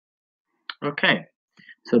Okay,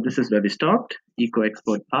 so this is where we stopped. Eco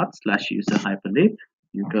export path / user hyperlink,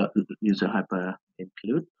 user hyper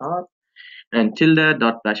include path, and tilde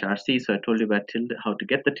dot bash rc. So I told you about tilde, how to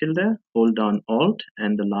get the tilde. Hold down Alt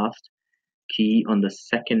and the last key on the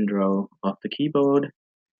second row of the keyboard,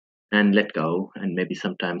 and let go. And maybe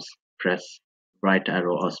sometimes press right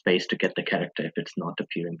arrow or space to get the character if it's not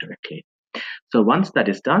appearing directly. So once that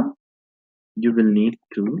is done, you will need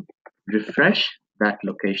to refresh that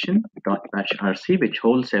location .bash rc, which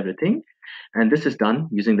holds everything, and this is done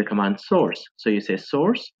using the command source. So you say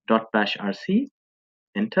source .bash rc,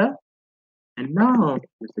 enter, and now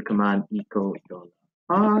use the command echo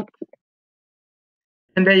 $path,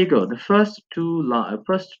 and there you go. The first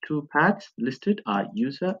two paths listed are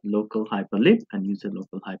user local hyperlib and user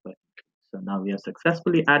local hyper. So now we have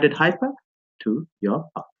successfully added hyper to your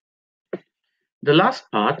path. The last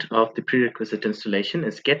part of the prerequisite installation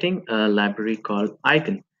is getting a library called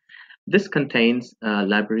Eigen. This contains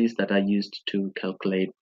libraries that are used to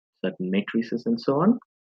calculate certain matrices and so on.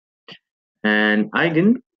 And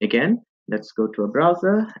Eigen, again, let's go to a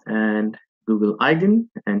browser and Google Eigen,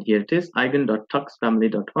 and here it is,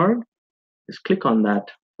 eigen.tuxfamily.org. Just click on that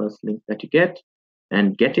first link that you get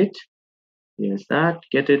and get it. Here's that,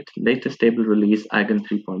 get it, latest stable release, Eigen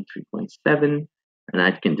 3.3.7, and I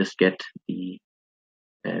can just get the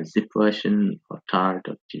zip version or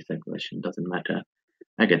tar.gz version, doesn't matter.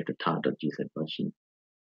 I get the tar.gz version.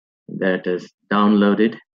 And there it is,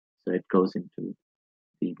 downloaded. So it goes into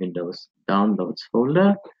the Windows downloads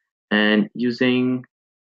folder, and using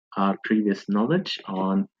our previous knowledge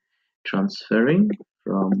on transferring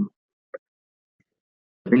from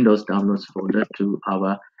Windows downloads folder to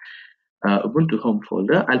our Ubuntu home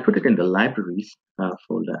folder, I'll put it in the libraries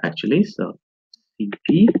folder actually. So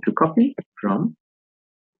cp to copy from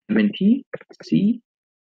mnt c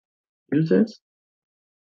users,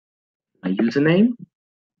 my username,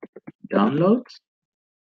 downloads,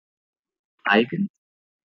 Eigen,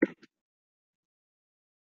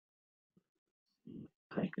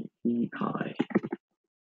 EI.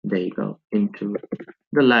 There you go, into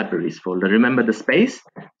the libraries folder. Remember the space.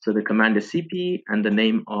 So the command is cp and the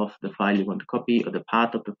name of the file you want to copy, or the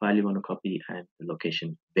path of the file you want to copy, and the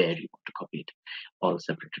location where you want to copy it, all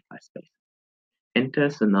separated by space. Enter.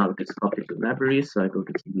 So now it is copied to libraries. So I go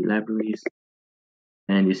to cd libraries,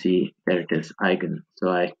 and you see there it is, Eigen. So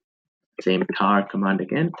I same tar command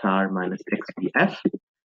again, tar -xbf.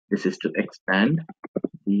 This is to expand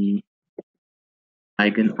the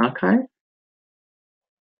Eigen archive,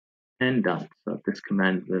 and done. So this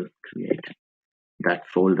command will create that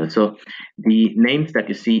folder. So the names that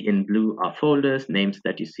you see in blue are folders, names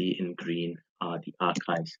that you see in green are the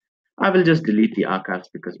archives. I will just delete the archives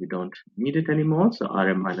because we don't need it anymore. So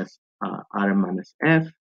rm-f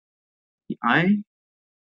I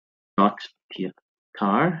dot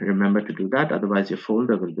tar. Remember to do that, otherwise your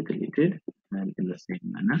folder will be deleted. And in the same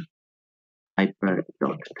manner,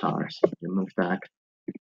 hyper.tar. So remove that,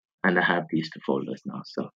 and I have these two folders now.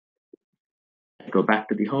 So I go back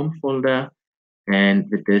to the home folder, and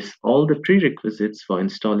with this, all the prerequisites for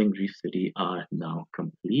installing REEF3D are now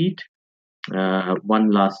complete. One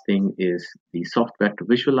last thing is the software to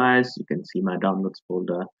visualize. You can see my downloads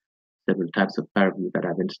folder, several types of ParaView that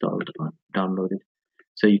I've installed or downloaded.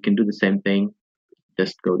 So you can do the same thing.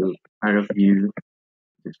 Just go to ParaView,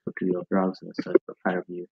 just go to your browser, search for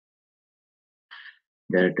ParaView.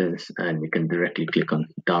 There it is, and you can directly click on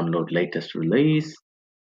download latest release.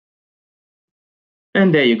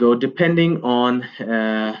 And there you go. Depending on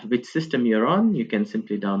which system you're on, you can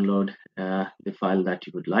simply download the file that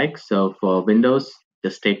you would like. So for Windows,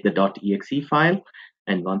 just take the .exe file,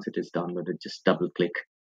 and once it is downloaded, just double click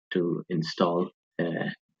to install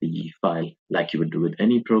the file like you would do with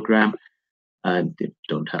any program. They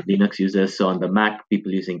don't have Linux users. So on the Mac,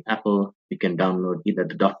 people using Apple, you can download either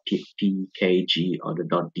the .pkg or the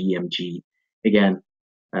 .dmg. Again,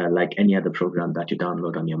 like any other program that you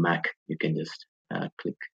download on your Mac, you can just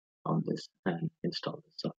click on this and install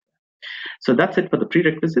the software. So that's it for the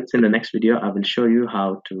prerequisites. In the next video, I will show you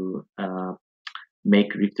how to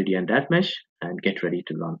make REEF3D and DAT mesh and get ready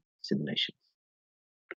to run simulations.